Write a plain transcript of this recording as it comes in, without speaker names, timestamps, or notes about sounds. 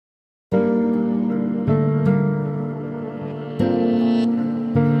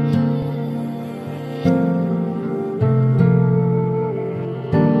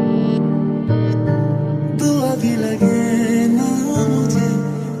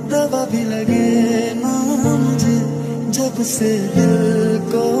जब से दिल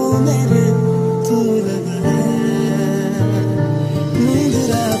को मेरे तू लगा है, नींद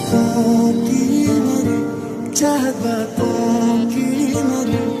रातों की मेरी, चाहत बातों की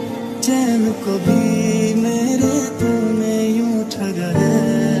मेरी, चैन को भी मेरे तूने यूं ठगा है।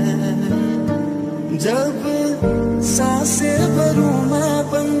 जब सांसें भरूं मैं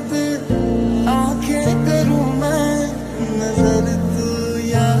बंद, आंखें करूं मैं नजर, तू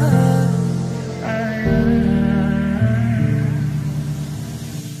याद आया।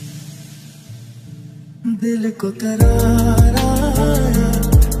 दिल को करार आया,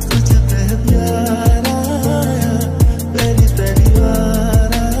 तुझ पे प्यार आया, पहली पहली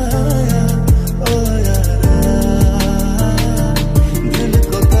बार आया, ओ यारा। दिल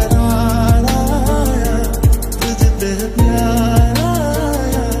को करार आया, तुझ पे प्यार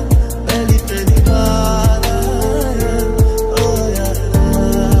आया, पहली पहली बार आया, ओ यारा।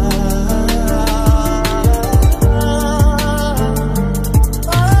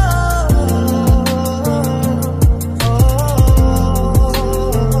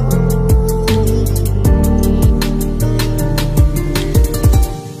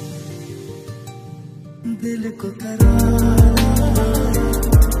 दिल को करार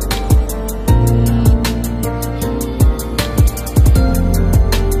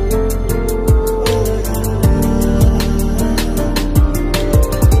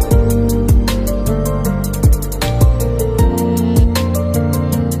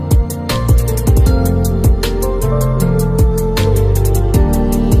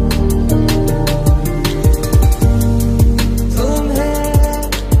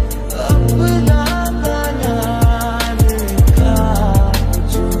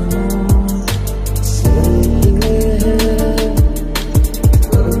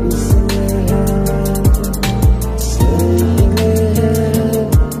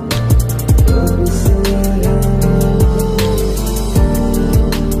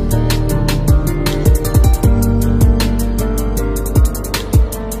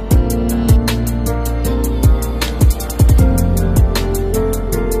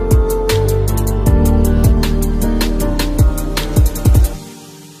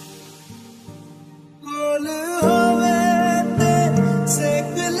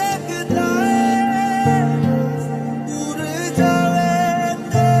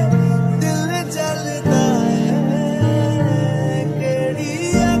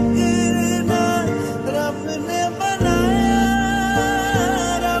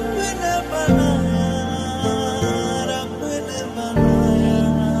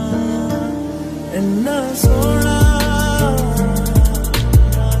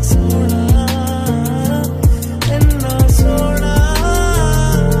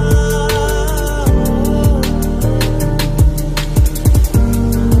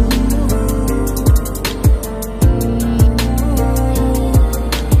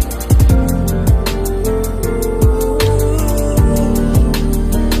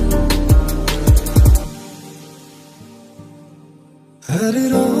हर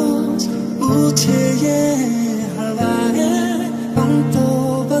रोज पूछे ये हवाएं, हम तो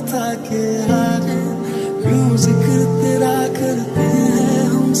बता के हारे, क्यों जिक्र तेरा करते हैं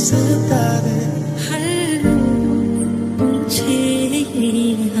हम सितारे। हर रोज पूछे ये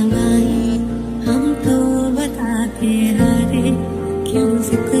हवाएं, हम तो बता के हारे, क्यों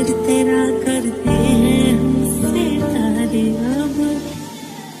जिक्र तेरा करते हैं हम सितारे। अब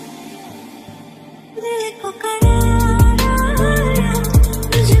दिल को करार आया,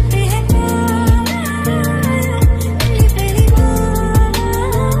 तुझ पे है प्यार आया, पहली पहली बार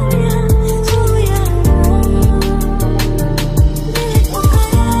आया, ओ यारा। दिल को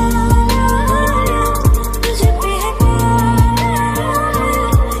करार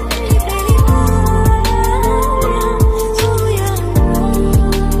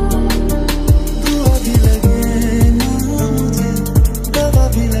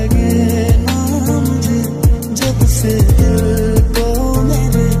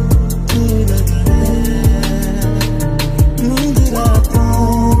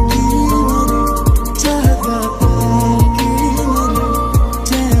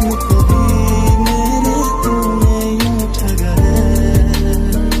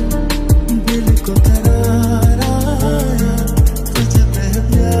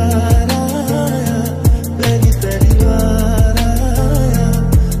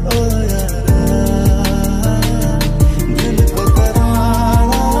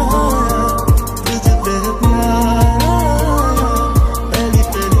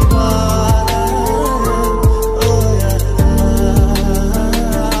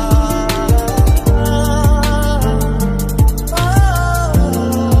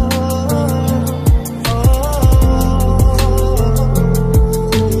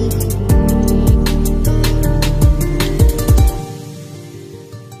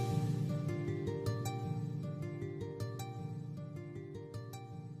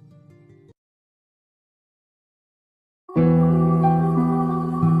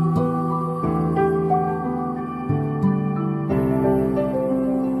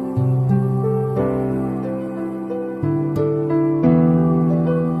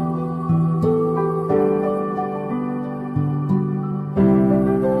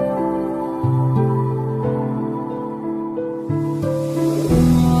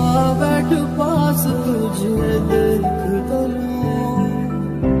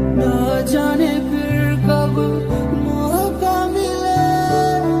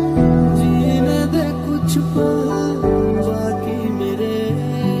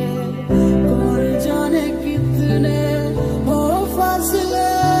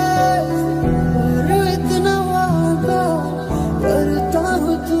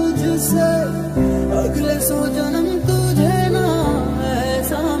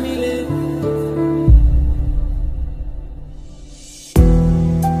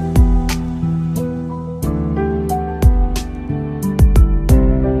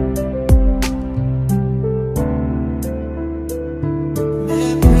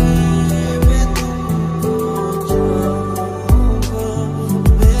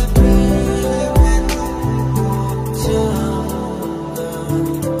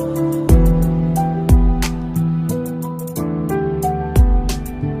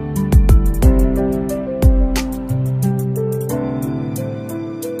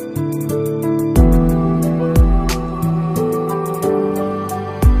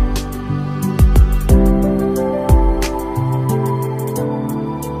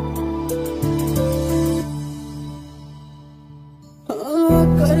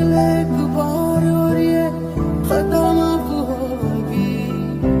कर ले एक बार और ये खता माफ होगी।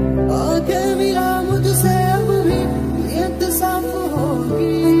 आगे मिला मुझसे अब भी नियत साफ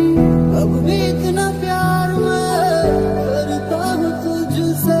होगी। अब भी इतना प्यार मैं करता हूँ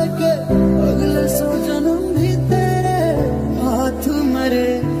तुझसे के अगले 100 जन्म भी तेरे हाथ मरे।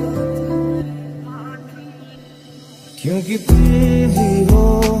 क्योंकि तुम ही हो,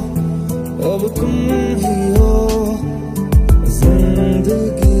 अब तुम ही हो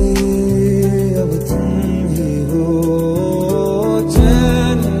जिंदगी, अब तुम ही हो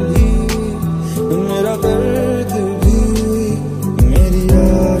चैन भी, मेरा दर्द भी, मेरी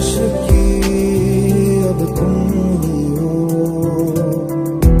आशिकी, अब तुम ही हो।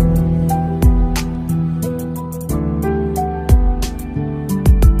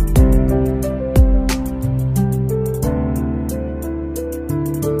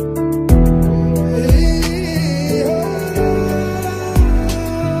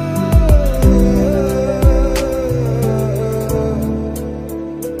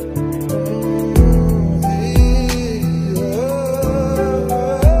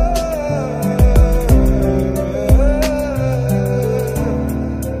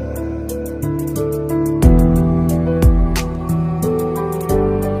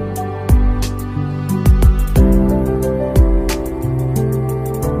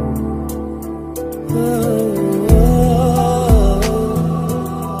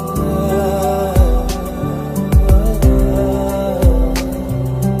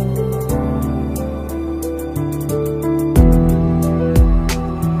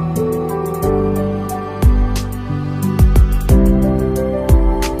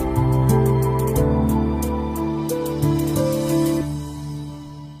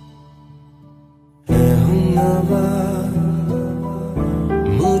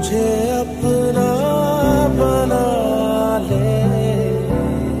 मुझे अपना बना ले,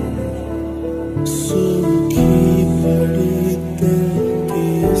 सूखी पड़ी तेरी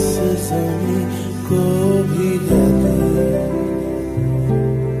इस ज़मीं को भी दे दे।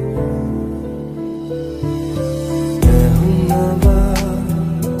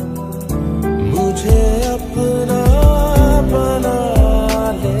 मुझे अपना बना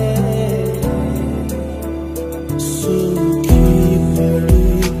ले, सूखी पड़ी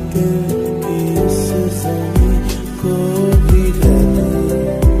तेरी इस ज़मीं को भी दे दे।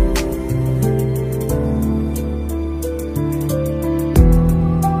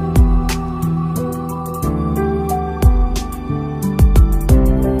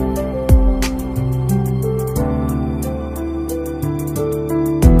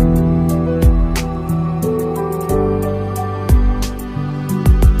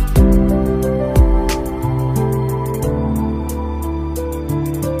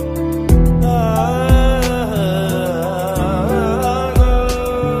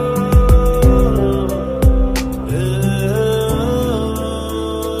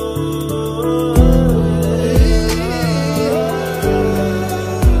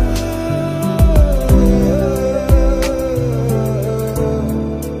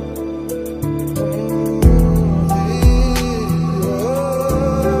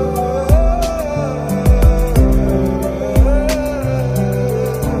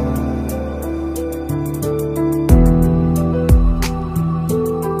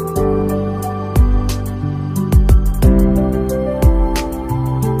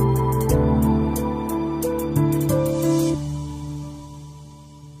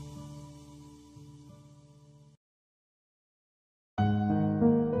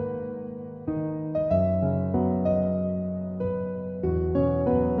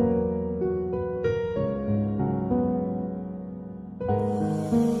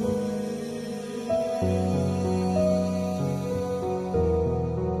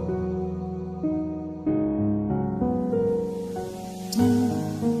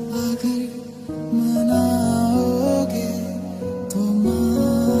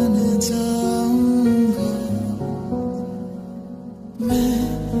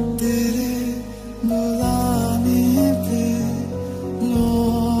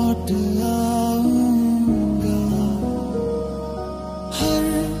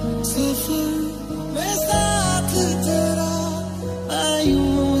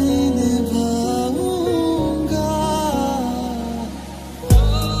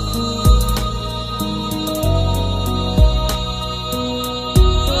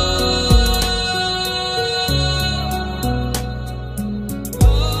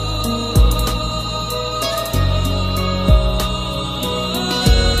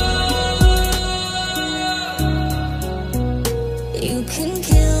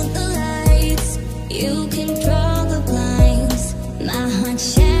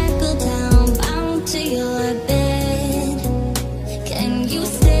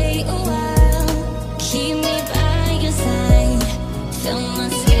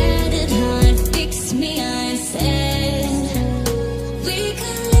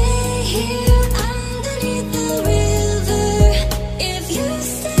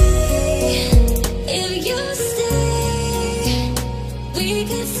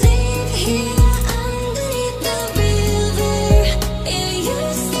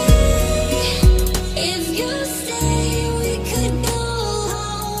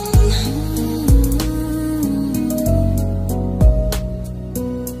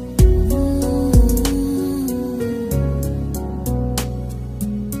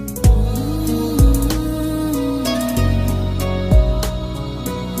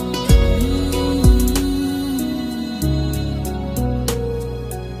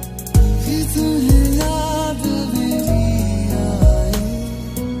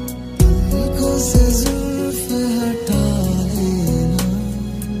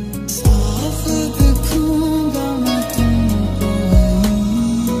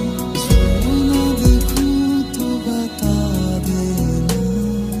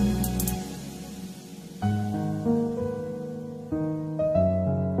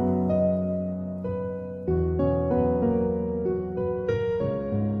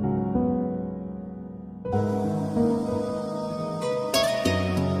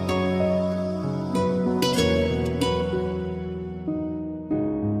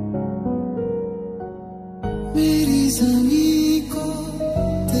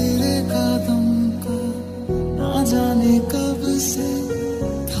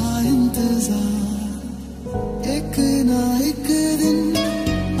 इंतजार, एक ना एक दिन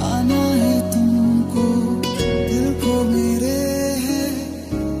आना है तुमको, दिल को मेरे है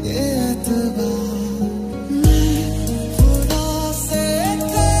ये एतबार। मैं खुदा से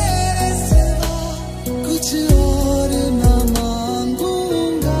तेरे सिवा कुछ और ना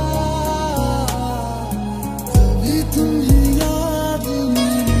मांगूंगा, कभी तुम्हें याद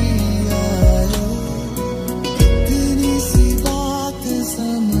मेरी आए, इतनी सी बात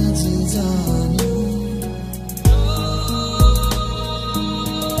समझ जानो।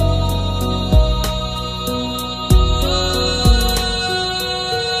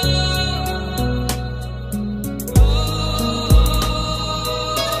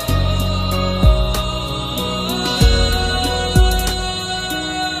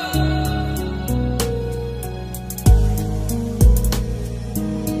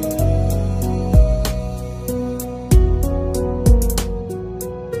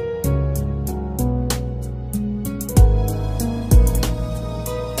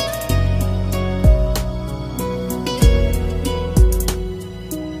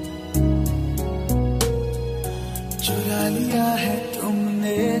 चुरा लिया है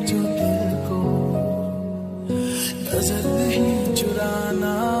तुमने जो दिल को, नजर नहीं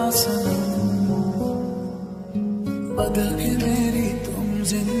चुराना सनम, बदल के मेरी तुम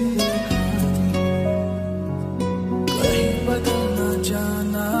जिंदगानी, कहीं बदल न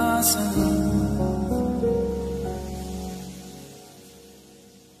जाना सनम।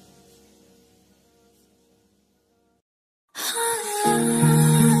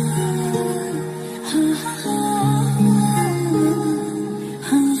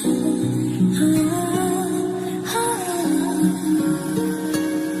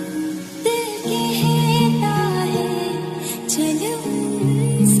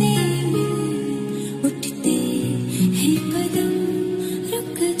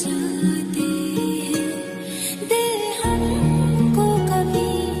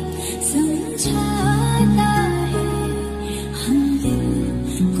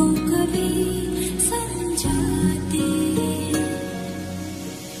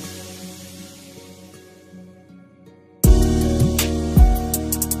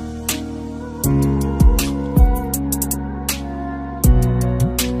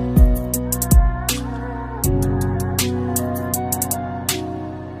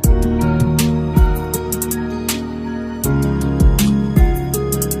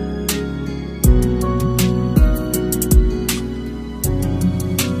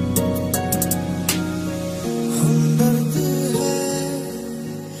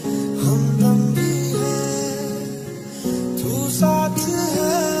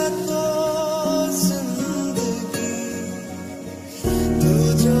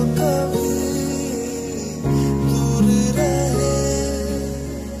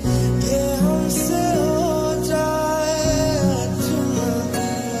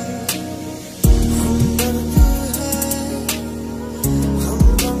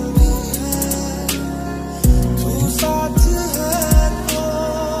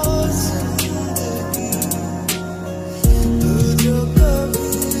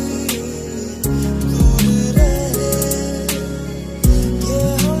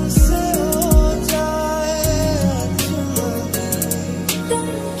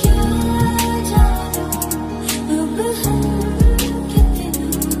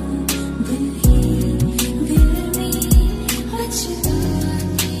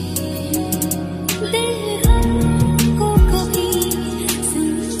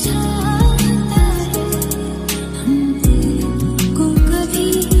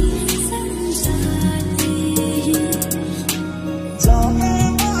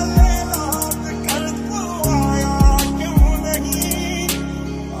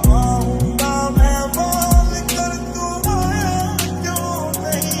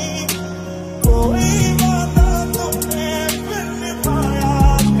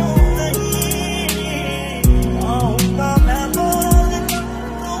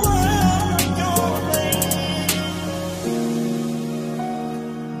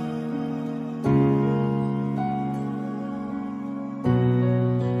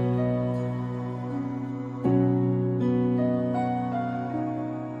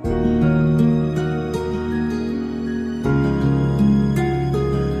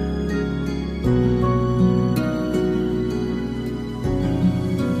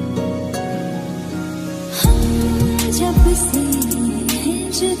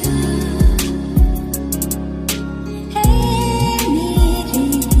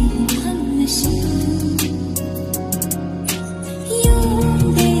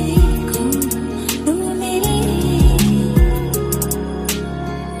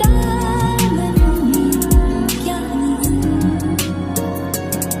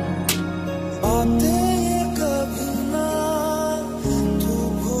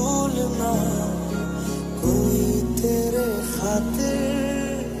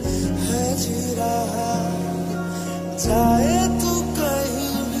 जी रहा, चाहे तू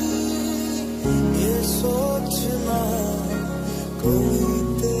कहीं भी ये सोचना, कोई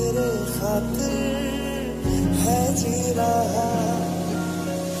तेरे खातिर है जी रहा।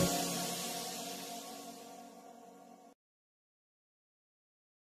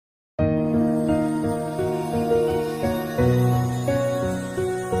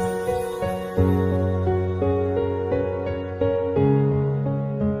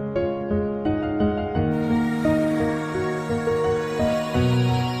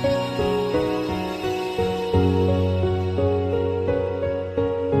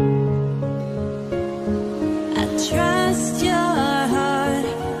 Trust your heart,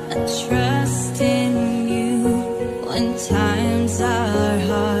 I trust in you. When times are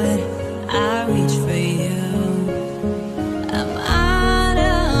hard, I reach for you. I'm out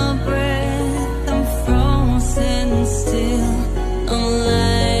of breath, I'm frozen still, no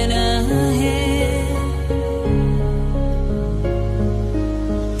light ahead.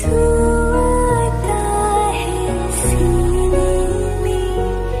 तू आता है सीने में,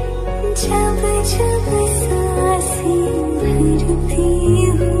 जब जब सांसें भरती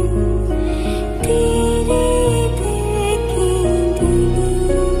हूँ, तेरे दिल की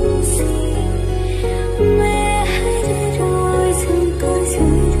गलियों से मैं हर रोज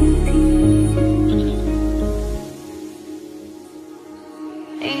गुजरती हूँ।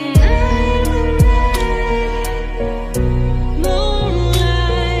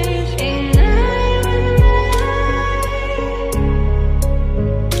 Moonlight,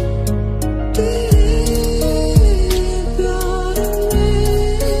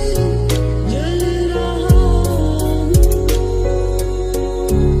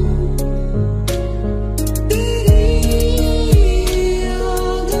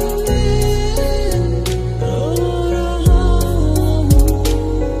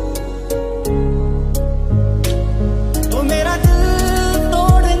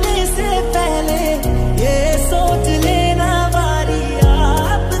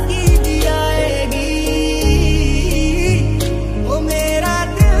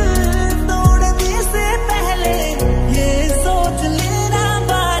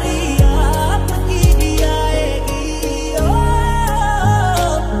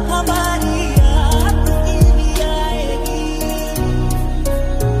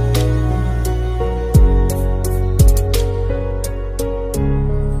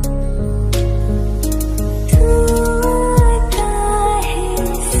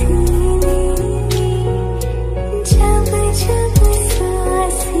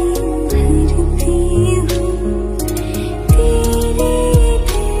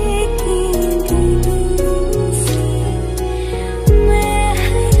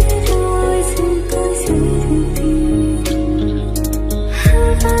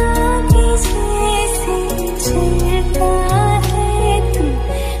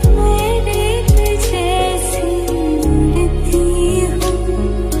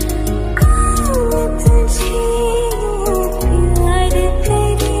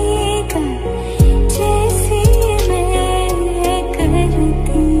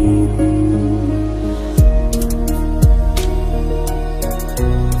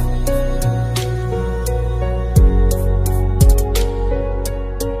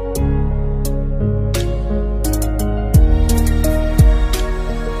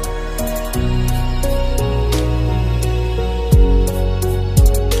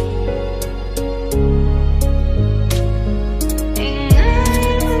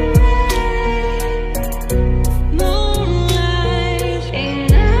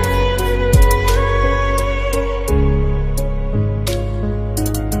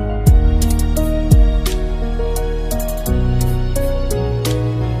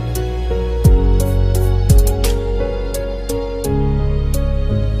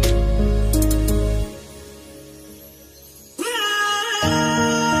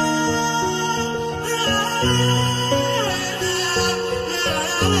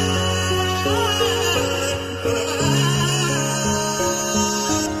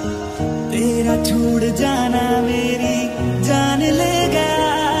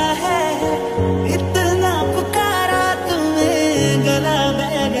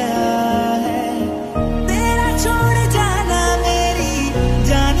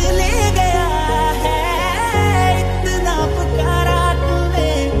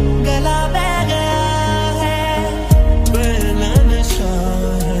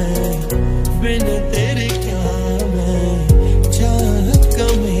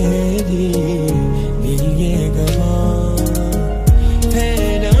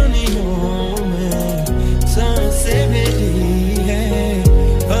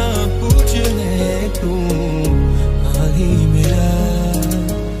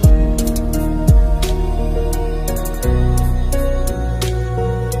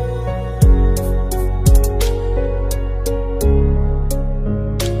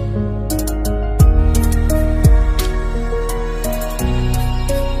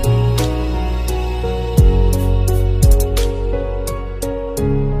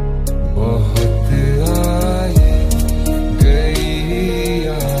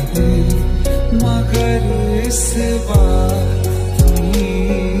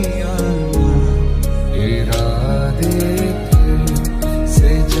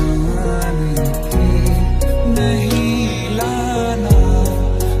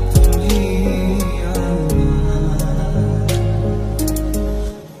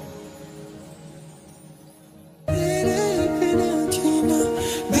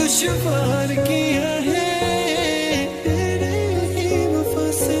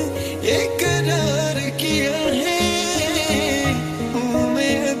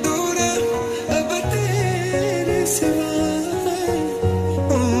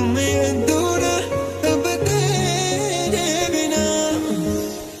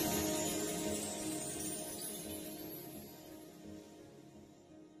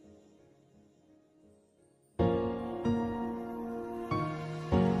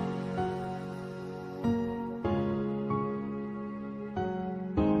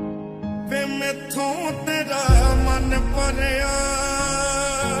 वे मैथों तेरा मन भरिया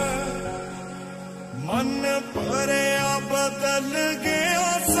बदल गया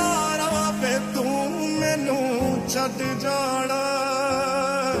सारा वे तू मैनू छड्ड जाना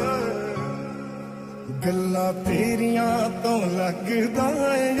गल्लां तेरियां तो लगदा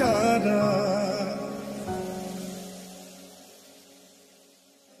यारा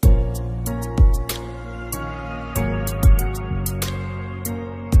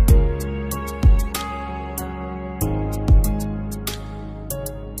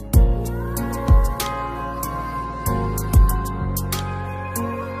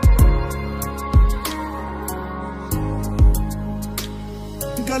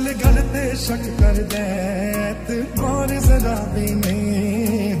गल गल ते शक कर दे और जरा भी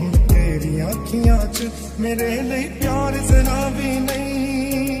नहीं हुण तेरी अखियां च मेरे लिए प्यार जरा भी नहीं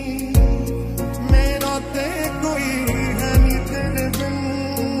मेरा ते कोई है नहीं तेरे बिन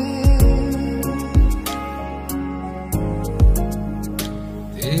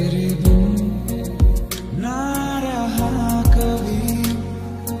तेरे बिन ना रहा कभी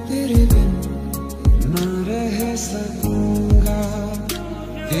तेरे बिन ना रह सकूंगा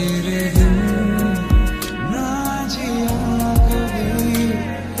तेरे बिन ना जिया कभी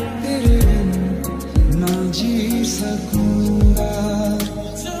तेरे बिन ना जी सकूंगा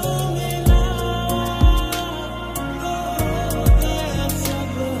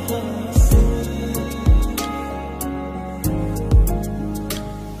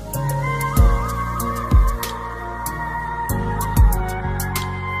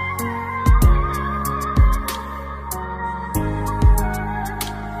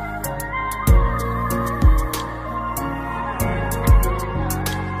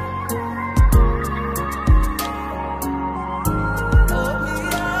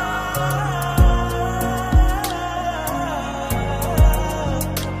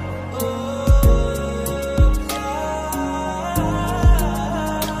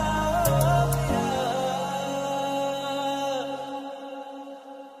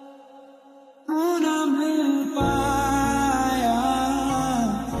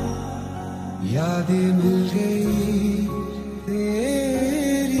यादें मिल गई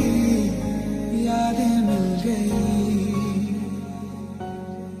तेरी यादें मिल गई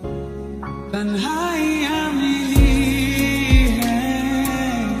तन्हाइयां मिली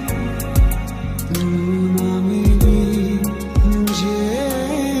हैं तू ना मिली मुझे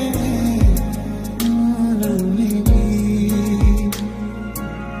तू ना मिली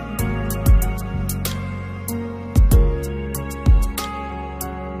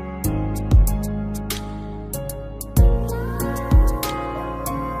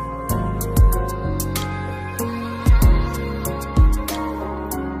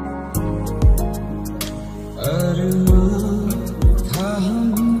था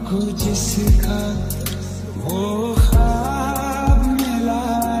हमको जिसका वो ख्वाब मिला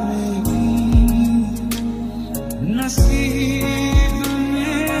नहीं नसीब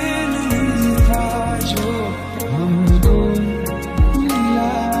में नहीं था जो हमको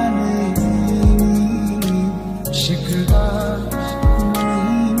मिला नहीं शिकवा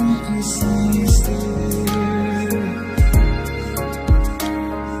नहीं किसी से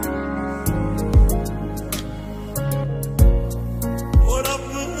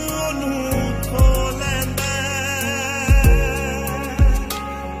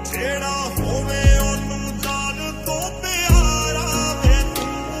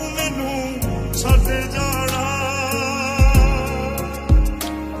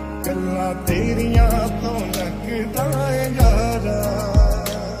गल्लां तेरियां तो लगदा